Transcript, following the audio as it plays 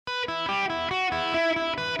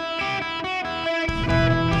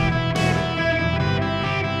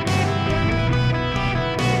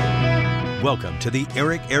Welcome to the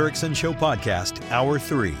Erickson Show Podcast, Hour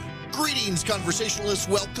 3. Greetings, conversationalists.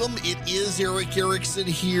 Welcome. It is Erickson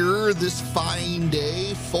here this fine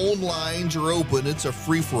day. Phone lines are open. It's a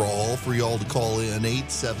free-for-all for y'all to call in,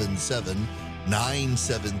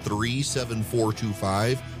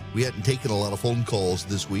 877-973-7425. We hadn't taken a lot of phone calls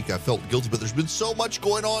this week. I felt guilty, but there's been so much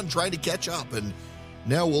going on trying to catch up, and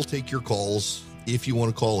now we'll take your calls if you want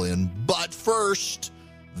to call in. But first,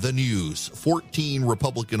 the news. 14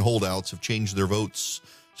 Republican holdouts have changed their votes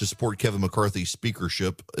to support Kevin McCarthy's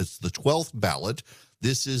speakership. It's the 12th ballot.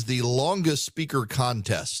 This is the longest speaker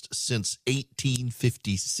contest since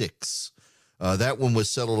 1856. That one was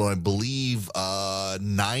settled on, I believe,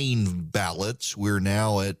 9 ballots. We're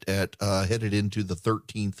now at headed into the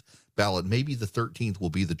 13th ballot. Maybe the 13th will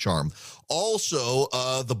be the charm. Also,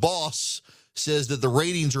 the boss says that the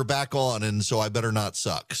ratings are back on, and so I better not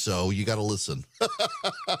suck. So you got to listen.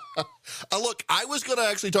 Look, I was going to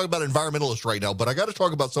actually talk about environmentalists right now, but I got to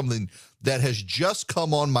talk about something that has just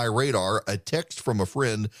come on my radar, a text from a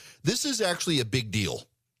friend. This is actually a big deal.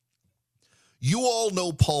 You all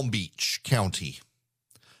know Palm Beach County.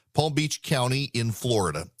 Palm Beach County in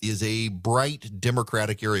Florida is a bright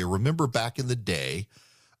Democratic area. Remember back in the day,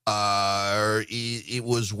 it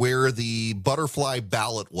was where the butterfly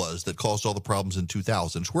ballot was that caused all the problems in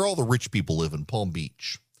 2000. It's where all the rich people live in Palm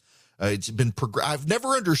Beach. I've never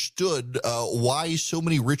understood why so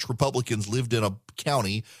many rich Republicans lived in a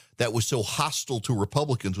county that was so hostile to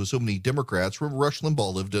Republicans with so many Democrats. Remember Rush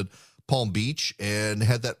Limbaugh lived in Palm Beach and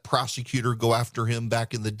had that prosecutor go after him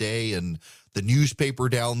back in the day, and the newspaper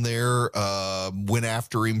down there went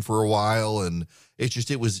after him for a while, and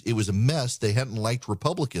it was a mess. They hadn't liked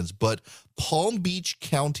Republicans, but Palm Beach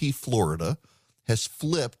County, Florida, has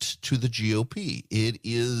flipped to the GOP. It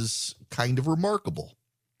is kind of remarkable.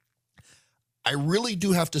 I really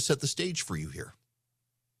do have to set the stage for you here.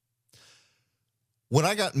 When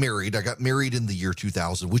I got married in the year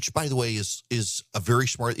 2000, which, by the way, is a very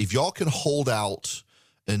smart. If y'all can hold out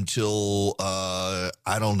until,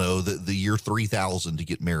 the year 3000 to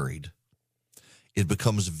get married, it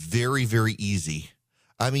becomes very, very easy.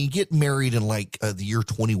 I mean, get married in the year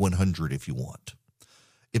 2100 if you want.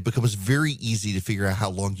 It becomes very easy to figure out how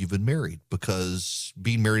long you've been married, because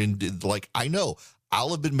being married in, I know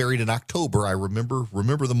I'll have been married in October. I remember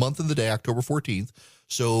the month and the day, October 14th.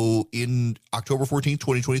 So in October 14th,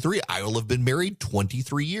 2023, I will have been married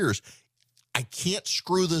 23 years. I can't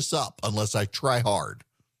screw this up unless I try hard.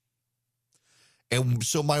 And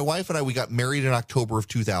so my wife and I, we got married in October of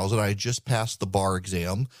 2000. I had just passed the bar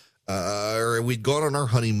exam. We'd gone on our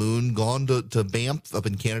honeymoon, gone to Banff up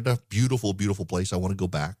in Canada. Beautiful, beautiful place. I want to go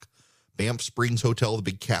back. Banff Springs Hotel, the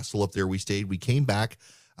big castle up there we stayed. We came back.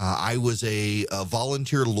 I was a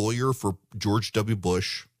volunteer lawyer for George W.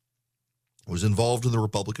 Bush. I was involved in the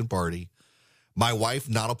Republican Party. My wife,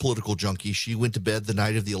 not a political junkie, she went to bed the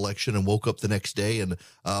night of the election and woke up the next day, and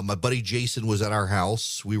my buddy Jason was at our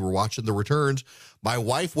house. We were watching the returns. My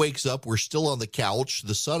wife wakes up. We're still on the couch.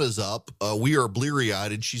 The sun is up. We are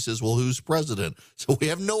bleary-eyed, and she says, well, who's president? So we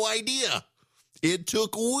have no idea. It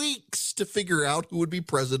took weeks to figure out who would be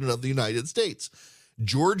president of the United States.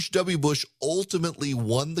 George W. Bush ultimately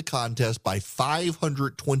won the contest by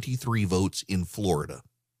 523 votes in Florida.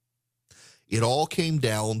 It all came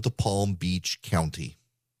down to Palm Beach County.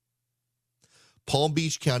 Palm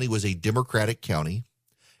Beach County was a Democratic county,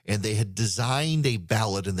 and they had designed a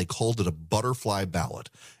ballot, and they called it a butterfly ballot.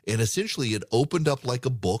 And essentially it opened up like a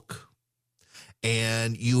book,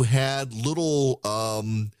 and you had little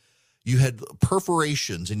you had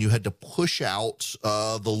perforations, and you had to push out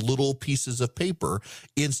the little pieces of paper.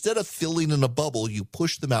 Instead of filling in a bubble, you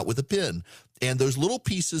push them out with a pin. And those little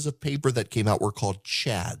pieces of paper that came out were called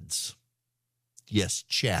Chads. Yes,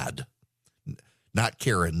 Chad. Not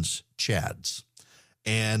Karens, Chads.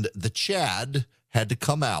 And the Chad had to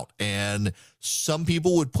come out, and some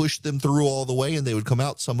people would push them through all the way, and they would come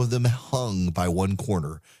out. Some of them hung by one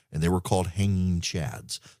corner, and they were called hanging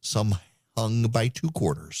Chads. Some hung by 2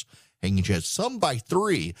 corners, hanging Chads. Some by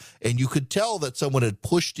 3, and you could tell that someone had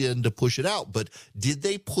pushed in to push it out. But did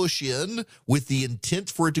they push in with the intent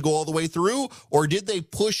for it to go all the way through, or did they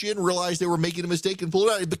push in, realize they were making a mistake, and pull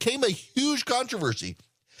it out? It became a huge controversy.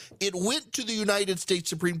 It went to the United States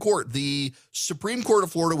Supreme Court. The Supreme Court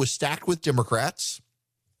of Florida was stacked with Democrats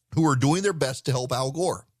who were doing their best to help Al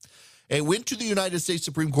Gore. It went to the United States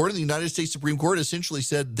Supreme Court, and the United States Supreme Court essentially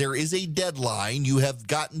said there is a deadline. You have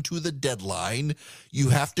gotten to the deadline. You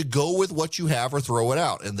have to go with what you have or throw it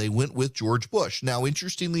out. And they went with George Bush. Now,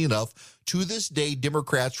 interestingly enough, to this day,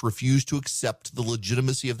 Democrats refuse to accept the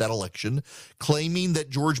legitimacy of that election, claiming that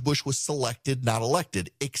George Bush was selected, not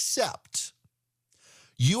elected, except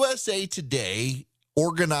USA Today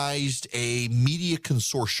organized a media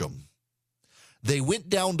consortium. They went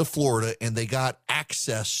down to Florida and they got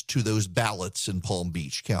access to those ballots in Palm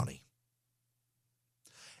Beach County.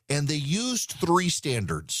 And they used three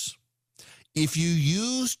standards. If you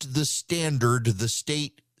used the standard the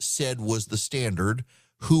state said was the standard,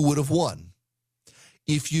 who would have won?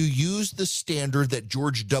 If you used the standard that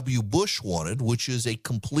George W. Bush wanted, which is a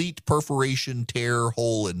complete perforation, tear,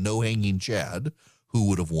 hole, and no hanging chad, who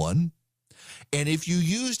would have won? And if you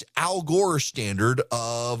used Al Gore's standard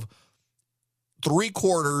of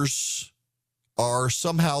 3/4 are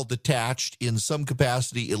somehow detached in some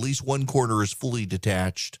capacity, at least one corner is fully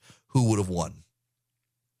detached, who would have won?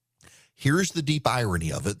 Here's the deep irony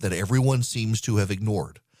of it that everyone seems to have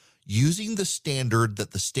ignored. Using the standard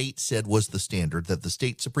that the state said was the standard, that the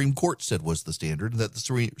state Supreme Court said was the standard, that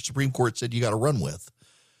the Supreme Court said you got to run with,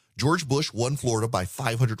 George Bush won Florida by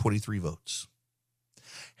 523 votes.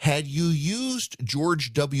 Had you used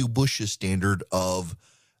George W. Bush's standard of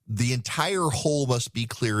the entire hole must be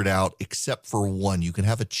cleared out except for one, you can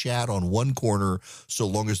have a chad on one corner so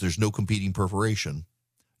long as there's no competing perforation,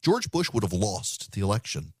 George Bush would have lost the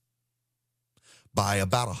election by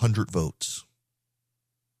about 100 votes.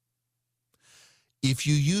 If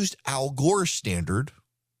you used Al Gore's standard,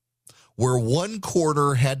 where one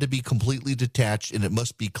corner had to be completely detached and it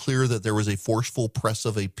must be clear that there was a forceful press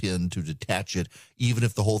of a pin to detach it, even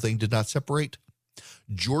if the whole thing did not separate,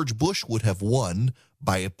 George Bush would have won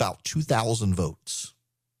by about 2,000 votes.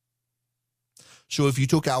 So if you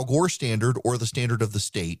took Al Gore's standard or the standard of the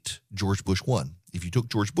state, George Bush won. If you took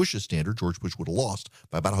George Bush's standard, George Bush would have lost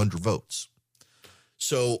by about 100 votes.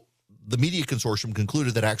 So the media consortium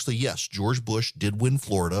concluded that actually, yes, George Bush did win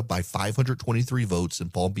Florida by 523 votes in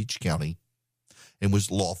Palm Beach County and was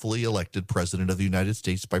lawfully elected president of the United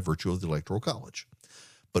States by virtue of the Electoral College.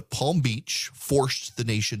 But Palm Beach forced the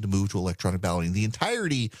nation to move to electronic balloting. The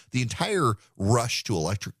entire rush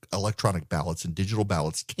to electronic ballots and digital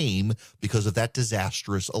ballots came because of that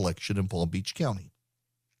disastrous election in Palm Beach County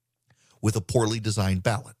with a poorly designed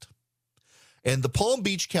ballot. And the Palm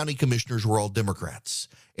Beach County commissioners were all Democrats.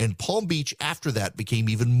 And Palm Beach, after that, became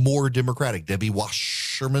even more Democratic. Debbie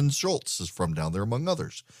Wasserman Schultz is from down there, among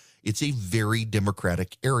others. It's a very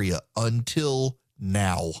Democratic area until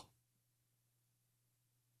now.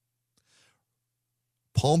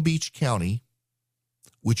 Palm Beach County,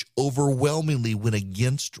 which overwhelmingly went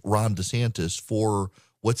against Ron DeSantis for,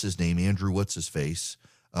 Andrew what's-his-face,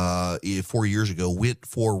 4 years ago, went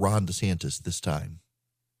for Ron DeSantis this time.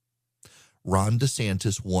 Ron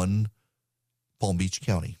DeSantis won Palm Beach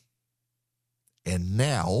County. And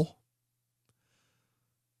now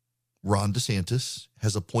Ron DeSantis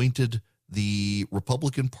has appointed the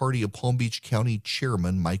Republican Party of Palm Beach County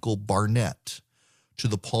chairman, Michael Barnett, to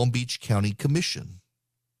the Palm Beach County Commission.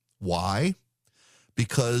 Why?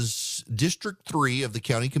 Because District 3 of the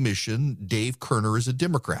County Commission, Dave Kerner, is a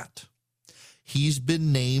Democrat. He's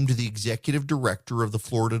been named the executive director of the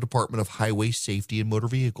Florida Department of Highway Safety and Motor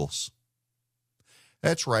Vehicles.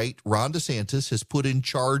 That's right. Ron DeSantis has put in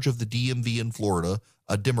charge of the DMV in Florida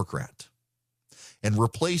a Democrat and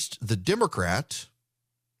replaced the Democrat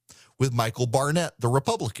with Michael Barnett, the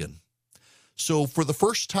Republican. So for the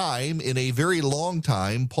first time in a very long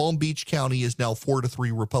time, Palm Beach County is now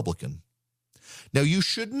 4-3 Republican. Now, you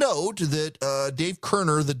should note that Dave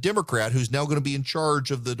Kerner, the Democrat, who's now going to be in charge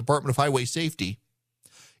of the Department of Highway Safety,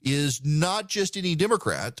 is not just any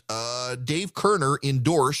Democrat. Dave Kerner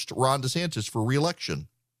endorsed Ron DeSantis for re-election.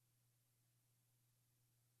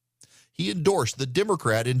 The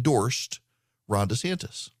Democrat endorsed Ron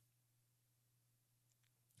DeSantis.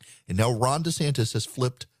 And now Ron DeSantis has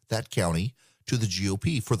flipped that county to the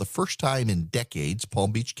GOP. For the first time in decades,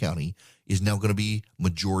 Palm Beach County is now going to be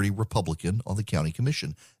majority Republican on the county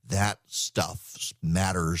commission. That stuff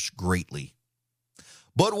matters greatly.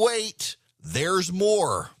 But wait, there's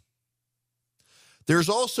more. There's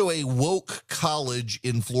also a woke college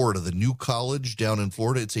in Florida, the New College down in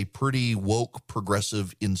Florida. It's a pretty woke,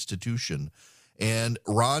 progressive institution. And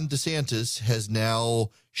Ron DeSantis has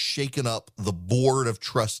now shaken up the board of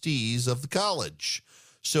trustees of the college.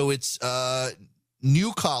 So it's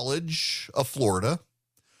New College of Florida,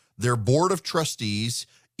 their board of trustees.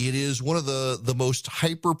 It is one of the most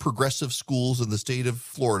hyper-progressive schools in the state of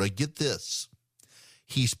Florida. Get this.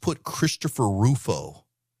 He's put Christopher Rufo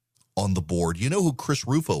on the board. You know who Chris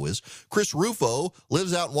Rufo is? Chris Rufo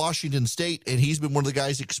lives out in Washington State, and he's been one of the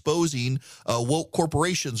guys exposing woke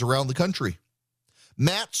corporations around the country.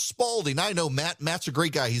 Matt Spalding. I know Matt. Matt's a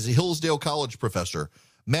great guy. He's a Hillsdale College professor.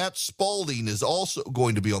 Matt Spalding is also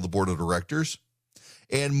going to be on the board of directors.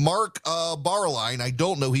 And Mark Barline, I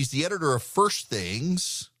don't know, he's the editor of First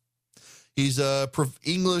Things. He's a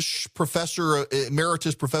English professor,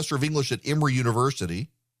 emeritus professor of English at Emory University.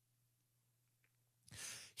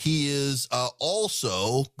 He is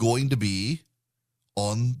also going to be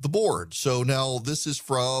on the board. So now this is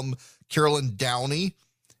from Carolyn Downey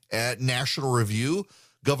at National Review.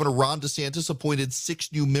 Governor Ron DeSantis appointed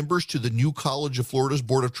 6 new members to the new College of Florida's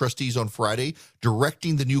Board of Trustees on Friday,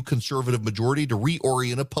 directing the new conservative majority to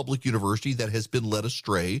reorient a public university that has been led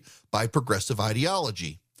astray by progressive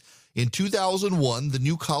ideology. In 2001, the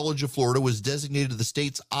new College of Florida was designated the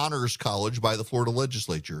state's honors college by the Florida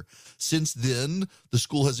legislature. Since then, the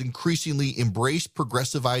school has increasingly embraced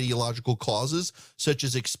progressive ideological causes, such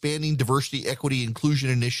as expanding diversity, equity, inclusion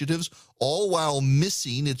initiatives, all while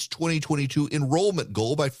missing its 2022 enrollment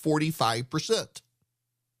goal by 45%.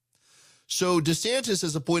 So DeSantis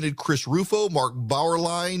has appointed Chris Rufo, Mark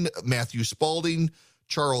Bauerlein, Matthew Spalding,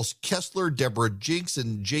 Charles Kessler, Deborah Jinks,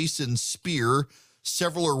 and Jason Spear.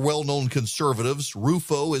 Several are well-known conservatives.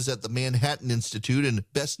 Rufo is at the Manhattan Institute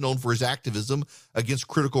and best known for his activism against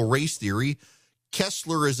critical race theory.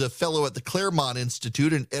 Kessler is a fellow at the Claremont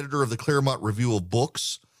Institute and editor of the Claremont Review of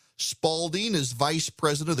Books. Spalding is vice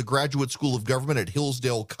president of the Graduate School of Government at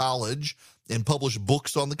Hillsdale College and published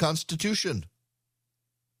books on the Constitution.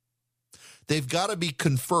 They've got to be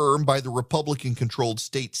confirmed by the Republican-controlled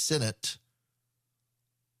state Senate,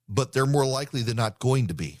 but they're more likely than not going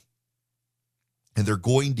to be. And they're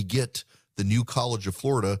going to get the new College of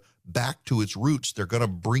Florida back to its roots. They're going to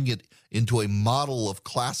bring it into a model of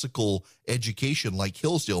classical education like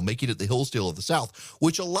Hillsdale, making it the Hillsdale of the South,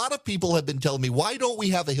 which a lot of people have been telling me, why don't we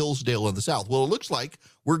have a Hillsdale in the South? Well, it looks like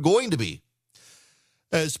we're going to be.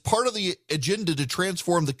 As part of the agenda to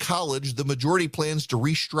transform the college, the majority plans to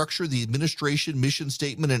restructure the administration, mission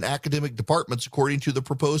statement, and academic departments according to the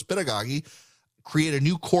proposed pedagogy, create a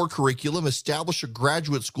new core curriculum, establish a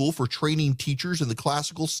graduate school for training teachers in the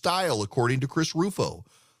classical style, according to Chris Rufo.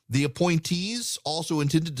 The appointees also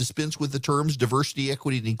intend to dispense with the terms diversity,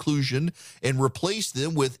 equity, and inclusion and replace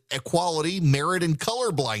them with equality, merit, and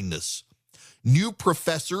colorblindness. New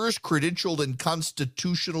professors credentialed in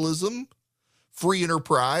constitutionalism, free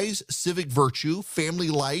enterprise, civic virtue, family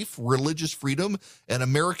life, religious freedom, and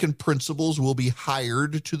American principles will be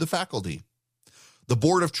hired to the faculty. The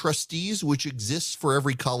Board of Trustees, which exists for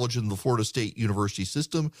every college in the Florida State University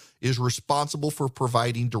system, is responsible for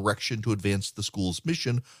providing direction to advance the school's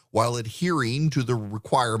mission while adhering to the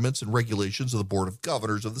requirements and regulations of the Board of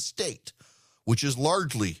Governors of the state, which is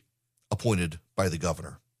largely appointed by the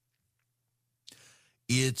governor.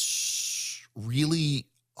 It's really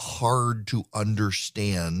hard to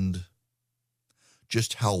understand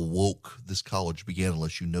just how woke this college began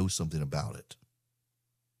unless you know something about it.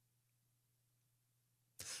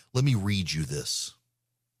 Let me read you this.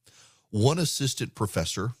 One assistant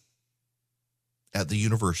professor at the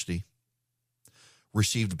university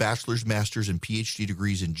received bachelor's, master's, and PhD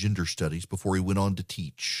degrees in gender studies before he went on to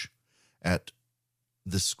teach at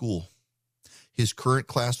this school. His current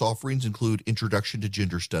class offerings include Introduction to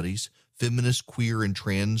Gender Studies, Feminist, Queer, and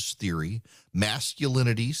Trans Theory,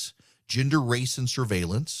 Masculinities, Gender, Race, and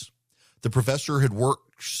Surveillance. The professor had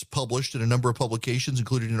works published in a number of publications,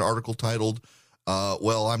 including an article titled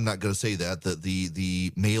I'm not going to say that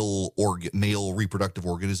the male reproductive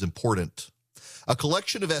organ is important. A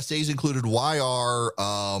collection of essays included Why Are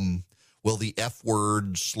the F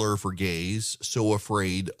word slur for gays so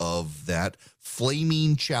afraid of that?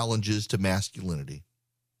 Flaming challenges to masculinity.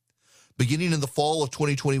 Beginning in the fall of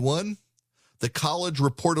 2021, the college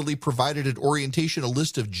reportedly provided at orientation a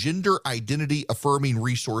list of gender identity affirming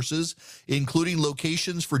resources, including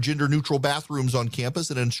locations for gender-neutral bathrooms on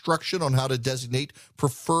campus and instruction on how to designate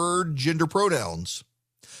preferred gender pronouns.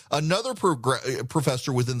 Another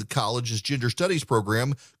professor within the college's gender studies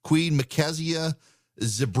program, Queen Makasia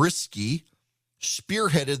Zabriskie,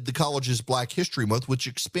 spearheaded the college's Black History Month, which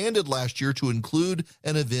expanded last year to include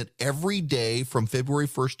an event every day from February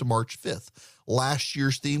 1st to March 5th. Last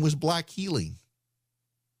year's theme was Black Healing.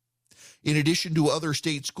 In addition to other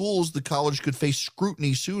state schools, the college could face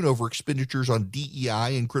scrutiny soon over expenditures on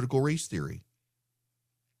DEI and critical race theory.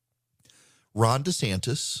 Ron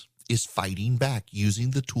DeSantis is fighting back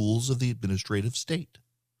using the tools of the administrative state.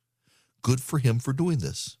 Good for him for doing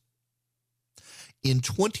this. In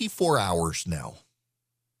 24 hours now,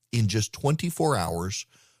 in just 24 hours,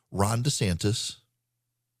 Ron DeSantis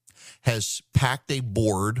has packed a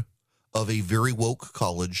board of a very woke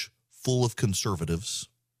college full of conservatives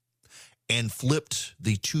and flipped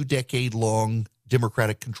the 2-decade-long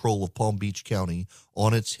Democratic control of Palm Beach County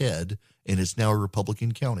on its head, and it's now a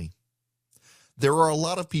Republican county. There are a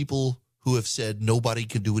lot of people who have said nobody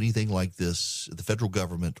can do anything like this, the federal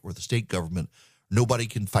government or the state government, nobody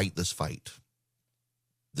can fight this fight.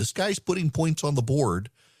 This guy's putting points on the board,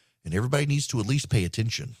 and everybody needs to at least pay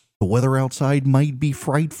attention. The weather outside might be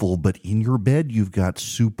frightful, but in your bed, you've got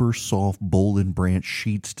super soft Boll and Branch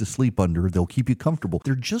sheets to sleep under. They'll keep you comfortable.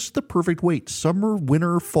 They're just the perfect weight. Summer,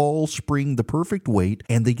 winter, fall, spring, the perfect weight,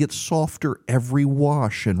 and they get softer every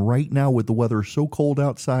wash. And right now, with the weather so cold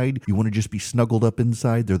outside, you want to just be snuggled up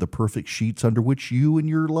inside. They're the perfect sheets under which you and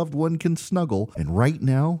your loved one can snuggle. And right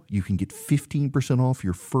now, you can get 15% off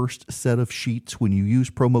your first set of sheets when you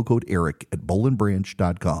use promo code Erick at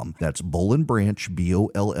bollandbranch.com. That's Boll and Branch,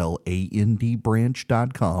 BOLLAND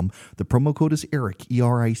branch.com. The promo code is Erick,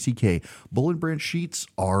 ERICK. Boll and Branch sheets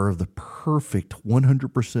are the perfect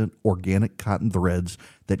 100% organic cotton threads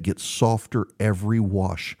that get softer every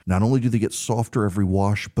wash. Not only do they get softer every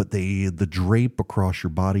wash, but the drape across your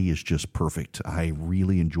body is just perfect. I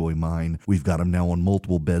really enjoy mine. We've got them now on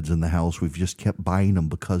multiple beds in the house. We've just kept buying them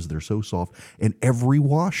because they're so soft. And every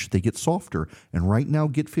wash, they get softer. And right now,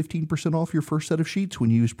 get 15% off your first set of sheets when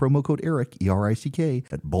you use promo code Erick,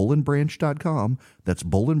 ERICK, at bollandbranch.com. That's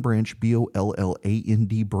Boll and Branch,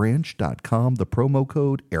 BOLLAND branch.com. The promo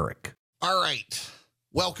code Erick. All right.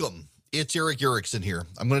 Welcome. It's Erick Erickson here.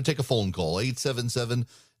 I'm going to take a phone call,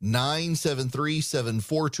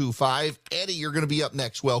 877-973-7425. Eddie, you're going to be up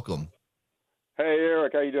next. Welcome. Hey,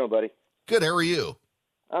 Eric. How you doing, buddy? Good. How are you?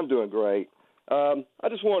 I'm doing great. I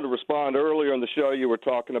just wanted to respond. Earlier in the show, you were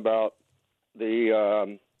talking about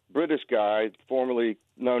the British guy, formerly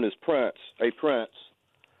known as Prince,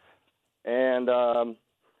 and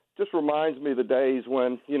just reminds me of the days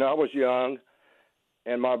when, I was young,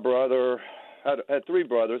 and my brother had three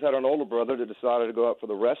brothers, had an older brother that decided to go up for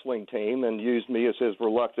the wrestling team and used me as his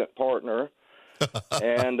reluctant partner.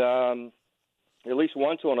 And at least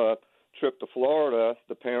once on a trip to Florida,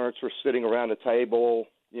 the parents were sitting around a table,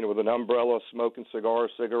 with an umbrella, smoking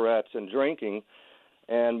cigars, cigarettes, and drinking.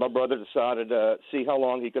 And my brother decided to see how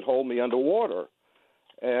long he could hold me underwater.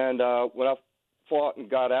 And when I fought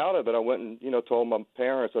and got out of it, I went and, told my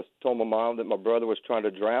parents, I told my mom that my brother was trying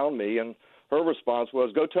to drown me, and her response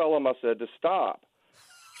was, "Go tell him I said to stop."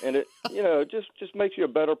 And it, just makes you a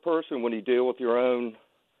better person when you deal with your own.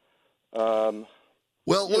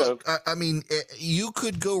 Look, I mean, you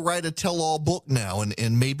could go write a tell-all book now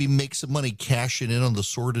and maybe make some money cashing in on the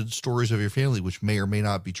sordid stories of your family, which may or may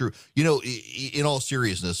not be true. In all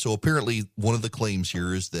seriousness, so apparently one of the claims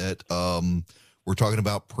here is that we're talking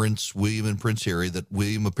about Prince William and Prince Harry, that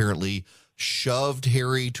William apparently shoved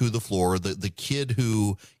Harry to the floor. The kid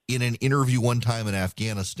who, in an interview one time in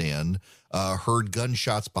Afghanistan, heard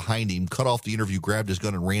gunshots behind him, cut off the interview, grabbed his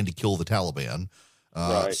gun, and ran to kill the Taliban.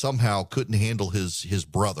 Right. Somehow couldn't handle his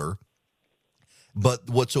brother. But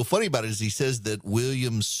what's so funny about it is he says that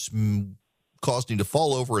William caused him to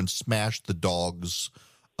fall over and smash the dog's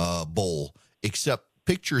bowl, except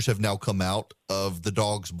pictures have now come out of the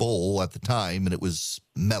dog's bowl at the time, and it was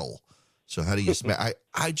metal. So how do you smash?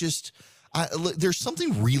 There's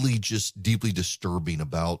something really just deeply disturbing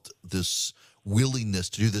about this willingness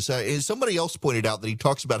to do this. And somebody else pointed out that he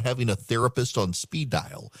talks about having a therapist on speed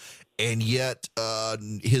dial, and yet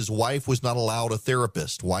his wife was not allowed a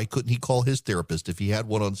therapist. Why couldn't he call his therapist if he had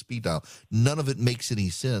one on speed dial? None of it makes any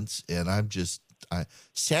sense, and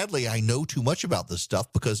sadly, I know too much about this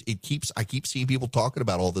stuff because I keep seeing people talking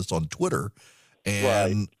about all this on Twitter,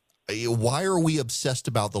 and Right. Why are we obsessed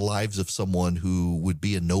about the lives of someone who would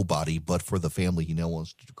be a nobody but for the family he now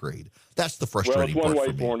wants to degrade? That's the frustrating Well, it's one part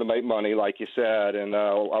way for for him to make money, like you said, and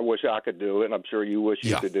I wish I could do it, and I'm sure you wish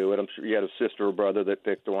you could do it. I'm sure you had a sister or brother that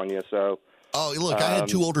picked on you, so. Oh, look, I had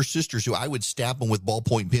two older sisters who I would stab them with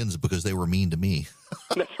ballpoint pens because they were mean to me.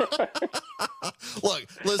 That's right. Look,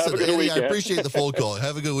 listen, Eddie, I appreciate the phone call.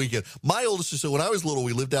 Have a good weekend. My oldest sister, when I was little,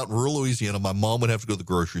 we lived out in rural Louisiana. My mom would have to go to the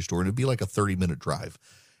grocery store, and it'd be like a 30-minute drive.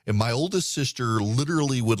 And my oldest sister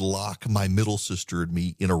literally would lock my middle sister and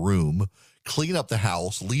me in a room, clean up the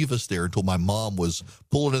house, leave us there until my mom was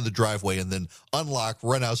pulling in the driveway, and then unlock,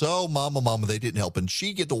 run out. Oh, mama, they didn't help. And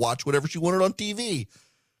she'd get to watch whatever she wanted on TV.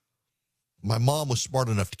 My mom was smart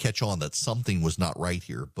enough to catch on that something was not right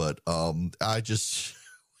here. But I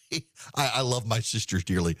love my sisters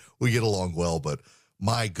dearly. We get along well, but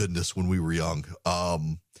my goodness, when we were young.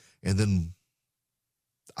 And then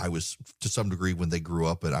I was, to some degree, when they grew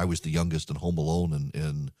up, and I was the youngest and home alone,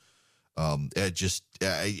 and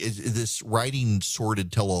this writing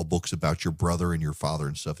sordid tell-all books about your brother and your father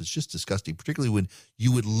and stuff is just disgusting, particularly when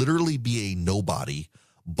you would literally be a nobody,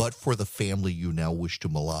 but for the family you now wish to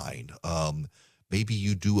malign. Maybe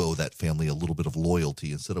you do owe that family a little bit of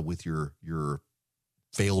loyalty instead of with your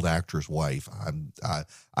failed actor's wife.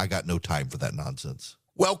 I got no time for that nonsense.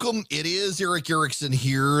 Welcome. It is Erick Erickson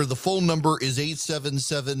here. The phone number is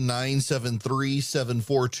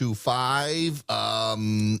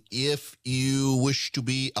 877-973-7425. If you wish to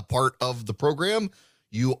be a part of the program,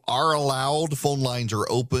 you are allowed. Phone lines are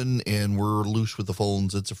open, and we're loose with the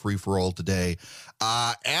phones. It's a free-for-all today.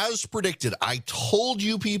 As predicted, I told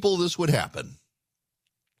you people this would happen.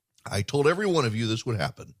 I told every one of you this would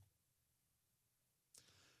happen.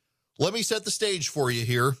 Let me set the stage for you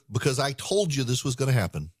here, because I told you this was going to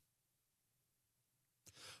happen.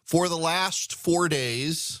 For the last 4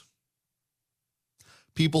 days,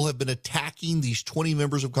 people have been attacking these 20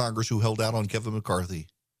 members of Congress who held out on Kevin McCarthy.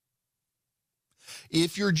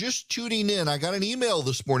 If you're just tuning in, I got an email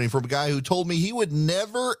this morning from a guy who told me he would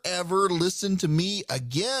never, ever listen to me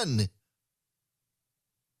again.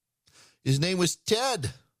 His name was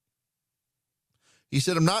Ted. He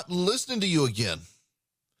said, I'm not listening to you again.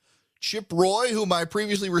 Chip Roy, whom I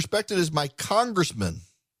previously respected as my congressman.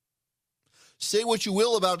 Say what you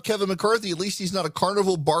will about Kevin McCarthy, at least he's not a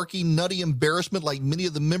carnival barking, nutty embarrassment like many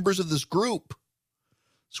of the members of this group.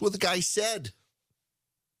 That's what the guy said.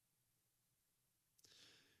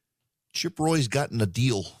 Chip Roy's gotten a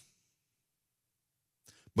deal.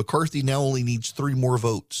 McCarthy now only needs 3 more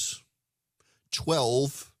votes.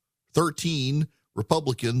 13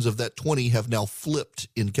 Republicans of that 20 have now flipped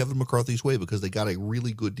in Kevin McCarthy's way because they got a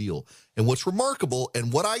really good deal. And what's remarkable,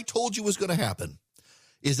 and what I told you was going to happen,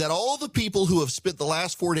 is that all the people who have spent the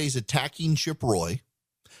last 4 days attacking Chip Roy,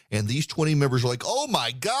 and these 20 members are like, oh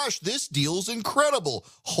my gosh, this deal's incredible.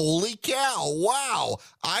 Holy cow, wow.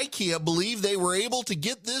 I can't believe they were able to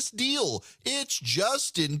get this deal. It's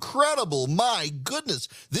just incredible. My goodness,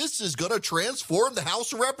 this is going to transform the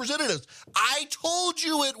House of Representatives. I told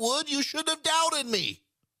you it would. You shouldn't have doubted me.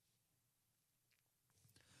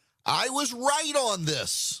 I was right on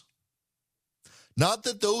this. Not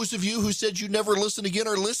that those of you who said you never listen again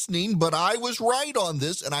are listening, but I was right on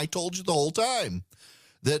this, and I told you the whole time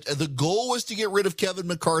that the goal was to get rid of Kevin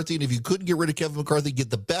McCarthy, and if you couldn't get rid of Kevin McCarthy,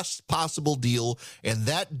 get the best possible deal, and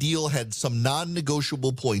that deal had some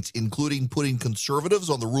non-negotiable points, including putting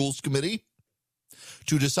conservatives on the Rules Committee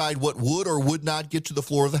to decide what would or would not get to the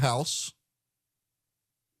floor of the House,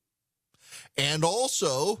 and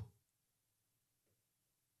also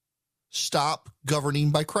stop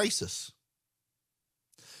governing by crisis.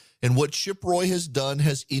 And what Chip Roy has done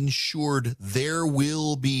has ensured there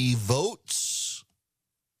will be votes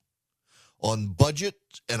on budget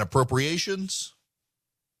and appropriations.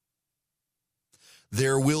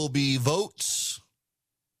 There will be votes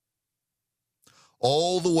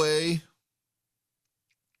all the way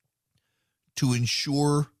to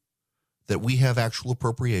ensure that we have actual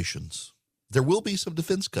appropriations. There will be some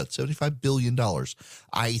defense cuts, $75 billion.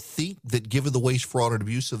 I think that given the waste, fraud, and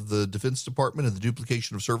abuse of the Defense Department and the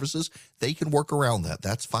duplication of services, they can work around that.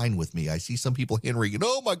 That's fine with me. I see some people hand-wringing,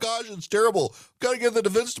 oh my gosh, it's terrible. Got to give the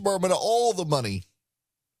Defense Department all the money.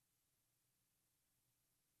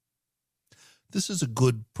 This is a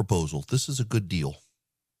good proposal. This is a good deal.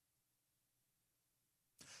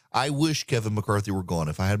 I wish Kevin McCarthy were gone.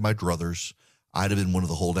 If I had my druthers, I'd have been one of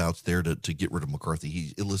the holdouts there to get rid of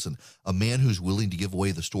McCarthy. Listen, a man who's willing to give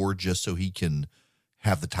away the store just so he can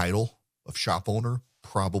have the title of shop owner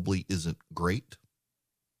probably isn't great.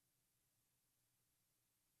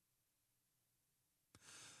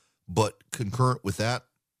 But concurrent with that,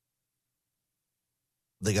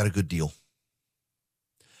 they got a good deal.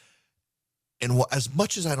 And as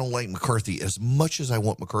much as I don't like McCarthy, as much as I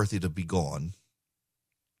want McCarthy to be gone,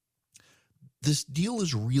 this deal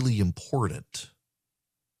is really important.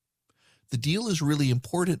 The deal is really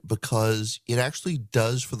important because it actually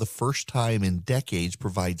does, for the first time in decades,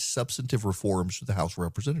 provide substantive reforms to the House of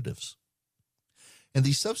Representatives. And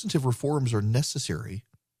these substantive reforms are necessary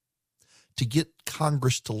to get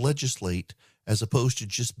Congress to legislate as opposed to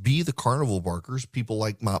just be the carnival barkers people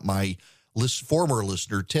like my former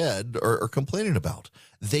listener, Ted, are complaining about.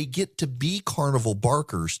 They get to be carnival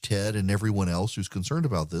barkers, Ted and everyone else who's concerned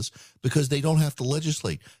about this, because they don't have to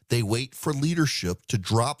legislate. They wait for leadership to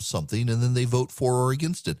drop something, and then they vote for or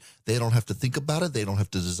against it. They don't have to think about it. They don't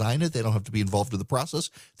have to design it. They don't have to be involved in the process.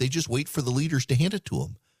 They just wait for the leaders to hand it to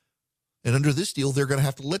them. And under this deal, they're going to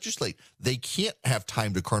have to legislate. They can't have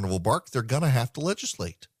time to carnival bark. They're going to have to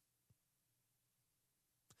legislate.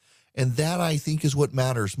 And that, I think, is what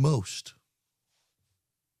matters most.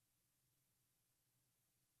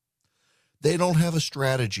 They don't have a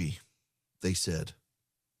strategy, they said.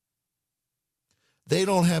 They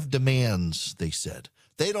don't have demands, they said.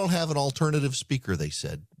 They don't have an alternative speaker, they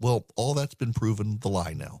said. Well, all that's been proven the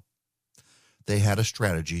lie now. They had a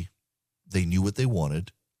strategy. They knew what they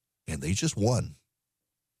wanted, and they just won.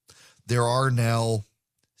 There are now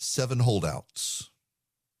 7 holdouts.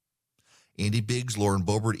 Andy Biggs, Lauren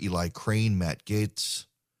Boebert, Eli Crane, Matt Gaetz,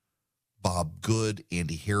 Bob Good,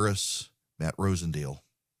 Andy Harris, Matt Rosendale.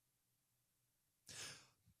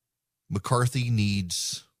 McCarthy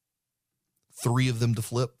needs 3 of them to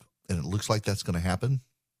flip, and it looks like that's going to happen.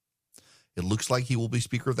 It looks like he will be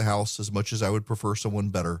Speaker of the House, as much as I would prefer someone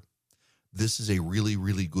better. This is a really,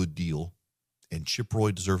 really good deal, and Chip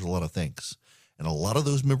Roy deserves a lot of thanks. And a lot of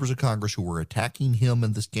those members of Congress who were attacking him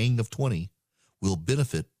and this gang of 20 will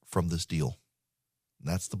benefit from this deal.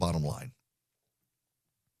 And that's the bottom line.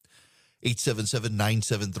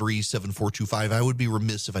 877-973-7425. I would be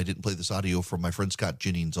remiss if I didn't play this audio from my friend Scott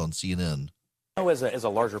Jennings on CNN. As a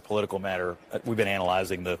larger political matter, we've been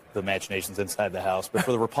analyzing the machinations inside the House. But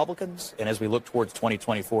for the Republicans, and as we look towards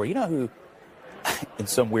 2024, you know who, in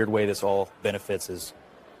some weird way, this all benefits is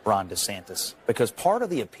Ron DeSantis. Because part of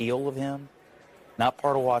the appeal of him, not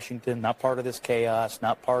part of Washington, not part of this chaos,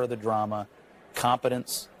 not part of the drama,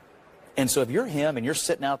 competence. And so if you're him and you're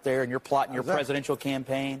sitting out there and you're plotting your presidential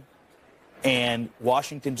campaign and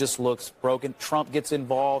Washington just looks broken, Trump gets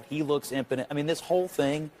involved, he looks impotent. I mean, this whole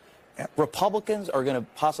thing, Republicans are going to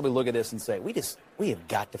possibly look at this and say, we have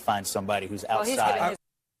got to find somebody who's outside.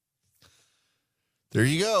 There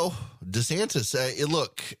you go. DeSantis,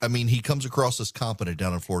 look, I mean, he comes across as competent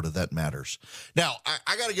down in Florida. That matters. Now,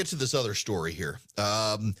 I got to get to this other story here.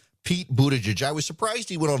 Pete Buttigieg. I was surprised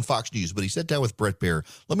he went on Fox News, but he sat down with Brett Baer.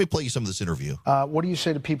 Let me play you some of this interview. What do you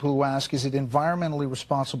say to people who ask, is it environmentally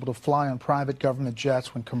responsible to fly on private government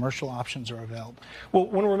jets when commercial options are available? Well,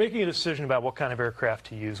 when we're making a decision about what kind of aircraft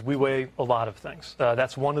to use, we weigh a lot of things.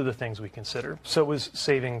 That's one of the things we consider. So is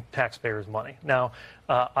saving taxpayers money. Now,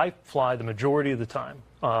 I fly the majority of the time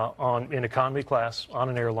in economy class on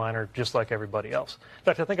an airliner, just like everybody else. In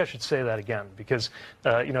fact, I think I should say that again because,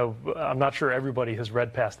 I'm not sure everybody has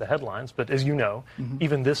read past the headlines, but as you know,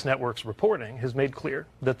 even this network's reporting has made clear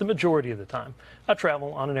that the majority of the time I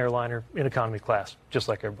travel on an airliner in economy class, just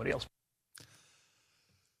like everybody else.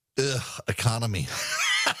 Economy.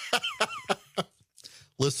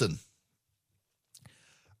 Listen.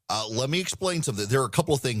 Let me explain something. There are a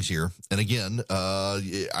couple of things here. And again,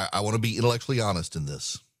 I want to be intellectually honest in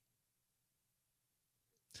this.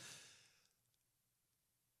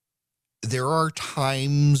 There are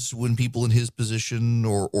times when people in his position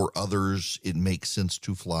or others, it makes sense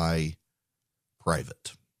to fly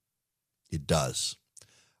private. It does.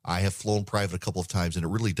 I have flown private a couple of times, and it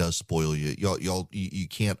really does spoil you. You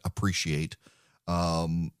can't appreciate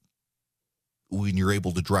when you're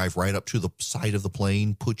able to drive right up to the side of the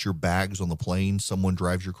plane, put your bags on the plane, someone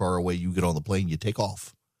drives your car away, you get on the plane, you take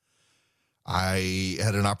off. I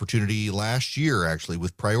had an opportunity last year, actually,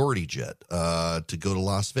 with Priority Jet to go to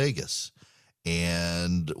Las Vegas.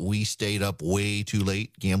 And we stayed up way too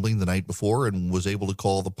late gambling the night before and was able to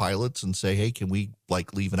call the pilots and say, hey, can we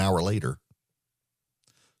leave an hour later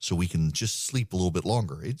so we can just sleep a little bit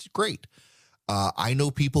longer? It's great. I know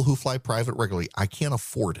people who fly private regularly. I can't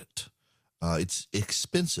afford it. It's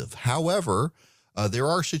expensive. However, there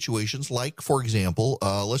are situations like, for example,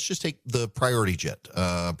 let's just take the Priority Jet.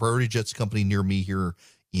 Priority Jet's a company near me here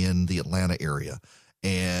in the Atlanta area.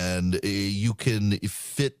 And you can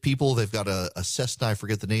fit people. They've got a Cessna. I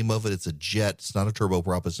forget the name of it. It's a jet. It's not a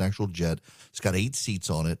turboprop. It's an actual jet. It's got 8 seats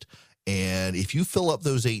on it. And if you fill up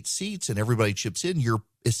those 8 seats and everybody chips in, you're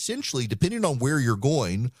essentially, depending on where you're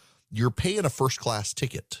going, you're paying a first-class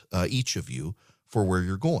ticket, each of you, for where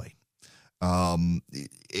you're going.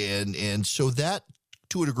 And so that,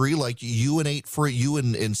 to a degree, like you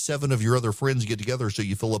and 7 of your other friends get together, so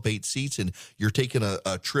you fill up 8 seats and you're taking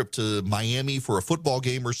a trip to Miami for a football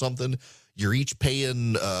game or something. You're each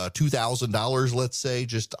paying $2,000, let's say,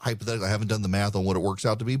 just hypothetically. I haven't done the math on what it works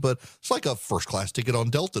out to be, but it's like a first-class ticket on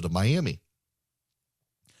Delta to Miami.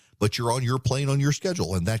 But you're on your plane on your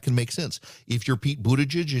schedule, and that can make sense. If you're Pete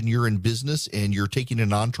Buttigieg and you're in business and you're taking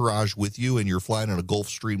an entourage with you and you're flying on a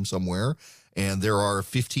Gulfstream somewhere and there are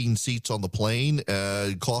 15 seats on the plane,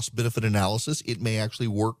 cost-benefit analysis, it may actually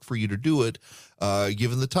work for you to do it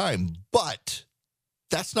given the time. But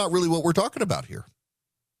that's not really what we're talking about here.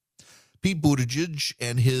 Pete Buttigieg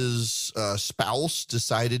and his spouse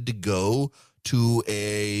decided to go to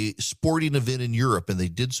a sporting event in Europe, and they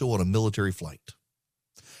did so on a military flight.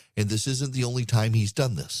 And this isn't the only time he's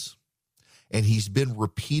done this. And he's been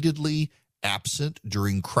repeatedly absent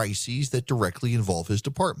during crises that directly involve his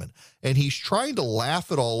department. And he's trying to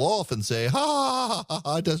laugh it all off and say, ha,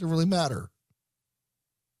 it doesn't really matter.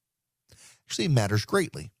 Actually, it matters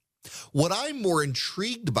greatly. What I'm more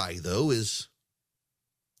intrigued by, though, is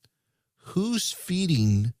who's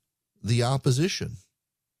feeding the opposition?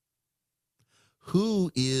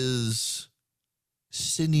 Who is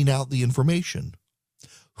sending out the information?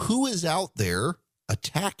 Who is out there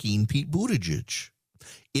attacking Pete Buttigieg?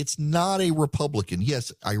 It's not a Republican.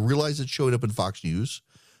 Yes, I realize it's showing up in Fox News,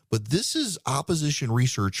 but this is opposition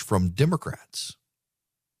research from Democrats.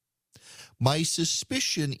 My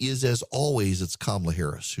suspicion is, as always, it's Kamala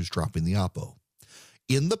Harris who's dropping the oppo.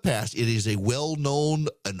 In the past, it is a well-known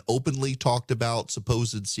and openly talked about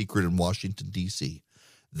supposed secret in Washington, D.C.,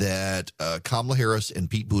 that Kamala Harris and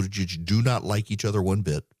Pete Buttigieg do not like each other one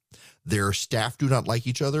bit. Their staff do not like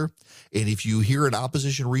each other. And if you hear an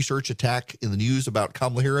opposition research attack in the news about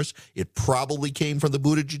Kamala Harris, it probably came from the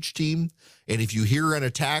Buttigieg team. And if you hear an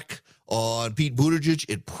attack on Pete Buttigieg,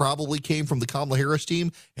 it probably came from the Kamala Harris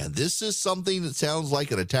team. And this is something that sounds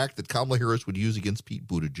like an attack that Kamala Harris would use against Pete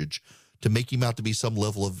Buttigieg to make him out to be some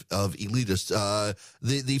level of elitist.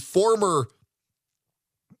 The former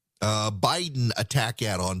Biden attack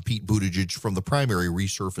ad on Pete Buttigieg from the primary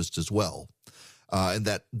resurfaced as well. And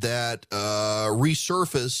that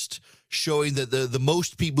resurfaced, showing that the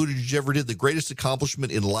most Pete Buttigieg ever did, the greatest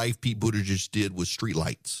accomplishment in life Pete Buttigieg did, was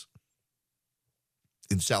streetlights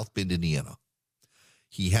in South Bend, Indiana.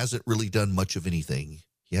 He hasn't really done much of anything.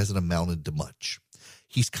 He hasn't amounted to much.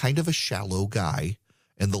 He's kind of a shallow guy,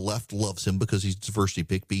 and the left loves him because he's a diversity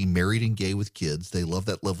pick, being married and gay with kids. They love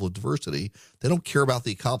that level of diversity. They don't care about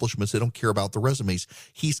the accomplishments. They don't care about the resumes.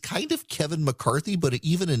 He's kind of Kevin McCarthy, but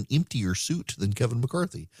even an emptier suit than Kevin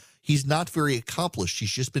McCarthy. He's not very accomplished.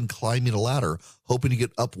 He's just been climbing a ladder, hoping to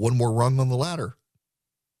get up one more rung on the ladder.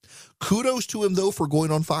 Kudos to him, though, for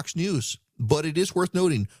going on Fox News. But it is worth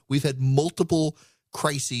noting, we've had multiple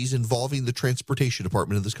crises involving the transportation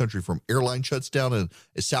department in this country, from airline shuts down in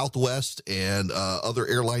Southwest and other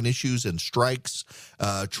airline issues and strikes,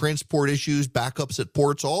 transport issues, backups at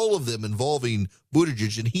ports, all of them involving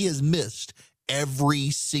Buttigieg, and he has missed every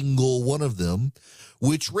single one of them,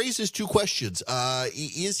 which raises two questions.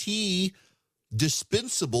 Is he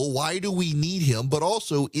dispensable? Why do we need him? But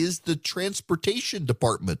also, is the transportation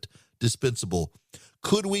department dispensable?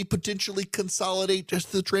 Could we potentially consolidate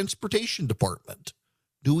just the transportation department?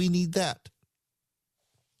 Do we need that?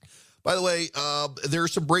 By the way,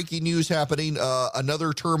 there's some breaking news happening.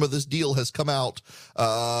 Another term of this deal has come out.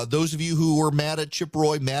 Those of you who were mad at Chip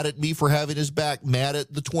Roy, mad at me for having his back, mad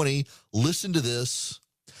at the 20, listen to this.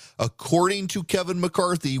 According to Kevin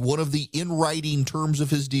McCarthy, one of the in-writing terms of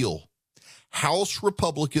his deal, House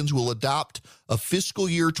Republicans will adopt a fiscal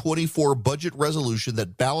year 24 budget resolution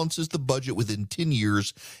that balances the budget within 10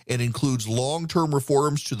 years and includes long-term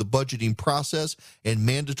reforms to the budgeting process and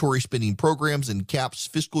mandatory spending programs, and caps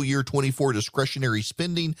fiscal year 24 discretionary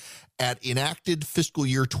spending at enacted fiscal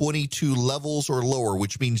year 22 levels or lower,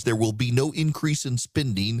 which means there will be no increase in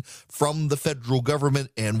spending from the federal government.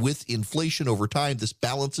 And with inflation over time, this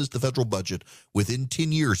balances the federal budget within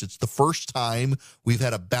 10 years. It's the first time we've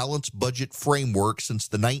had a balanced budget framework since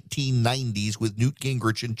the 1990s with Newt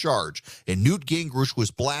Gingrich in charge. And Newt Gingrich was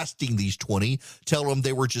blasting these 20, telling them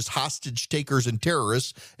they were just hostage takers and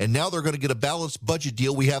terrorists. And now they're going to get a balanced budget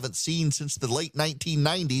deal we haven't seen since the late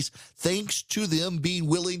 1990s, thanks to them being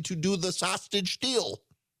willing to do this hostage deal.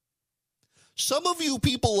 Some of you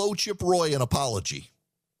people owe Chip Roy an apology.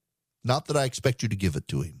 Not that I expect you to give it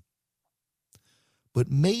to him. But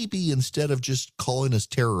maybe instead of just calling us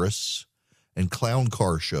terrorists and clown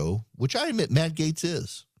car show, which I admit Matt Gaetz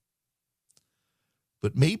is,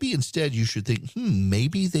 but maybe instead you should think,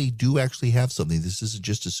 maybe they do actually have something. This isn't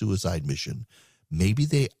just a suicide mission. Maybe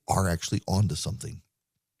they are actually onto something.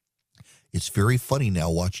 It's very funny now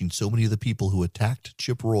watching so many of the people who attacked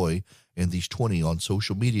Chip Roy and these 20 on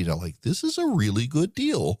social media now, like, this is a really good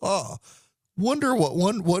deal. Wonder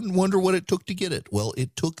what it took to get it. Well,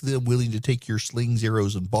 it took them willing to take your slings,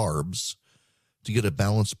 arrows, and barbs to get a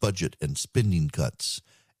balanced budget and spending cuts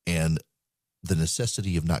and the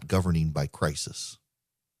necessity of not governing by crisis.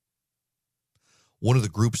 One of the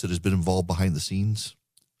groups that has been involved behind the scenes,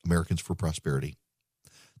 Americans for Prosperity.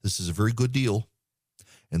 This is a very good deal.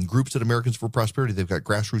 And groups at Americans for Prosperity, they've got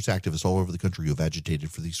grassroots activists all over the country who have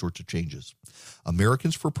agitated for these sorts of changes.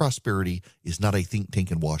 Americans for Prosperity is not a think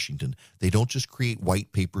tank in Washington. They don't just create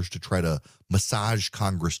white papers to try to massage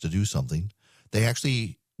Congress to do something. They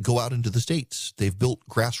actually go out into the states. They've built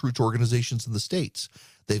grassroots organizations in the states.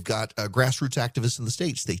 They've got grassroots activists in the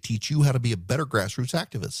states. They teach you how to be a better grassroots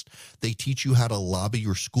activist. They teach you how to lobby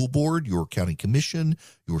your school board, your county commission,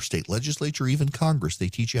 your state legislature, even Congress. They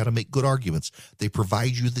teach you how to make good arguments. They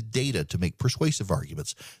provide you the data to make persuasive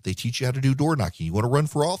arguments. They teach you how to do door knocking. You want to run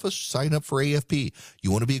for office? Sign up for AFP. You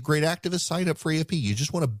want to be a great activist? Sign up for AFP. You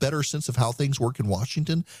just want a better sense of how things work in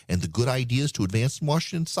Washington and the good ideas to advance in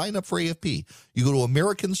Washington? Sign up for AFP. You go to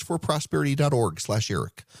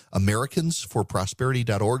americansforprosperity.org/Erick.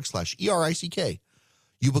 americansforprosperity.org/ERICK.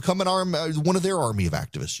 You become one of their army of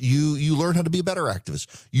activists. You learn how to be a better activist.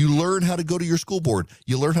 You learn how to go to your school board.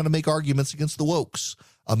 You learn how to make arguments against the wokes.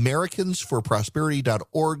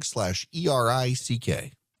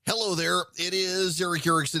 americansforprosperity.org/ERICK. Hello there. It is Erick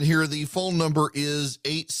Erickson here. The phone number is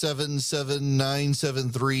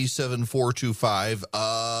 877-973-7425.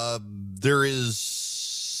 There is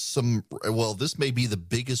this may be the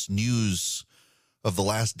biggest news of the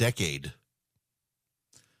last decade.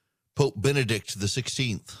 Pope Benedict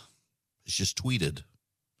XVI has just tweeted,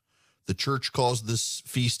 the church calls this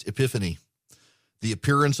feast Epiphany, the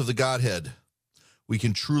appearance of the Godhead. We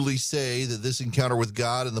can truly say that this encounter with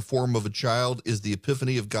God in the form of a child is the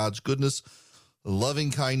epiphany of God's goodness, loving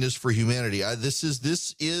kindness for humanity. This is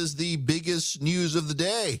the biggest news of the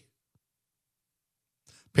day.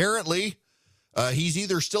 Apparently, he's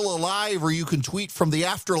either still alive or you can tweet from the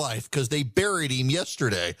afterlife because they buried him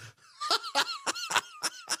yesterday.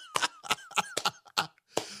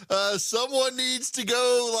 Someone needs to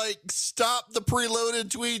go, stop the preloaded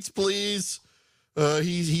tweets, please.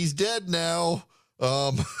 He's dead now.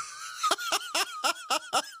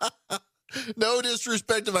 No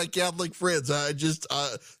disrespect to my Catholic friends.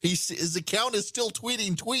 His account is still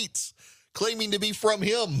tweeting tweets claiming to be from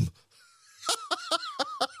him.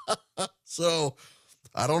 So,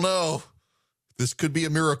 I don't know. This could be a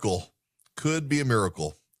miracle. Could be a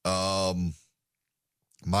miracle. My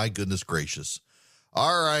goodness gracious.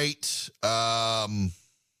 All right.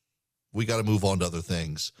 We got to move on to other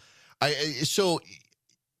things. So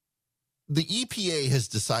the EPA has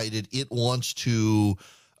decided it wants to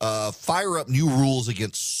fire up new rules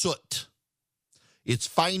against soot. It's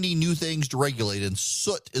finding new things to regulate, and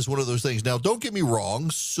soot is one of those things. Now, don't get me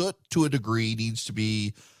wrong. Soot, to a degree, needs to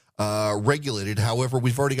be regulated. However,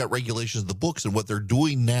 we've already got regulations in the books, and what they're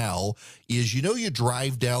doing now is, you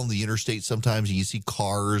drive down the interstate sometimes and you see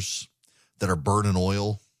cars that are burning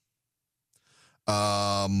oil.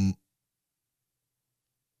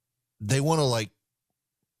 They want to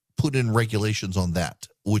put in regulations on that,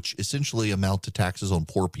 which essentially amount to taxes on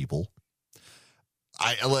poor people.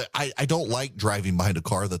 I don't like driving behind a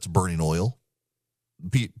car that's burning oil.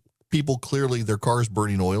 People clearly their car's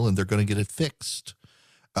burning oil and they're going to get it fixed.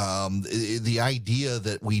 The idea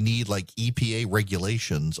that we need EPA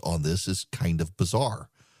regulations on this is kind of bizarre.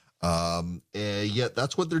 Yet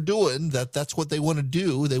that's what they're doing. That's what they want to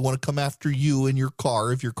do. They want to come after you and your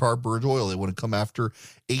car if your car burns oil. They want to come after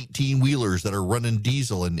 18-wheelers that are running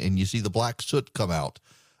diesel and you see the black soot come out.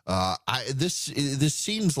 This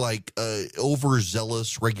seems like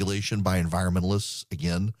overzealous regulation by environmentalists.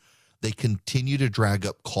 Again, they continue to drag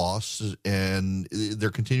up costs and they're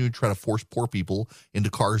continuing to try to force poor people into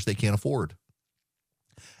cars they can't afford.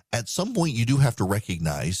 At some point, you do have to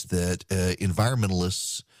recognize that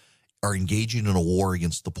environmentalists are engaging in a war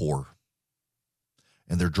against the poor.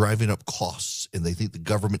 And they're driving up costs, and they think the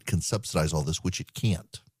government can subsidize all this, which it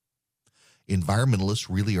can't. Environmentalists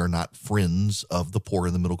really are not friends of the poor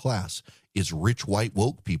and the middle class. It's rich, white,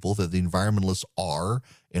 woke people that the environmentalists are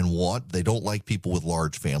and want. They don't like people with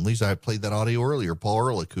large families. I played that audio earlier, Paul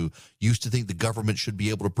Ehrlich, who used to think the government should be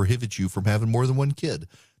able to prohibit you from having more than one kid.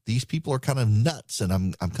 These people are kind of nuts, and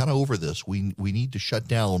I'm kind of over this. We need to shut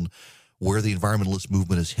down where the environmentalist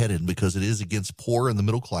movement is headed because it is against poor and the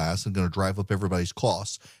middle class and going to drive up everybody's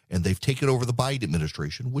costs. And they've taken over the Biden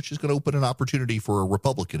administration, which is going to open an opportunity for a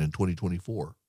Republican in 2024.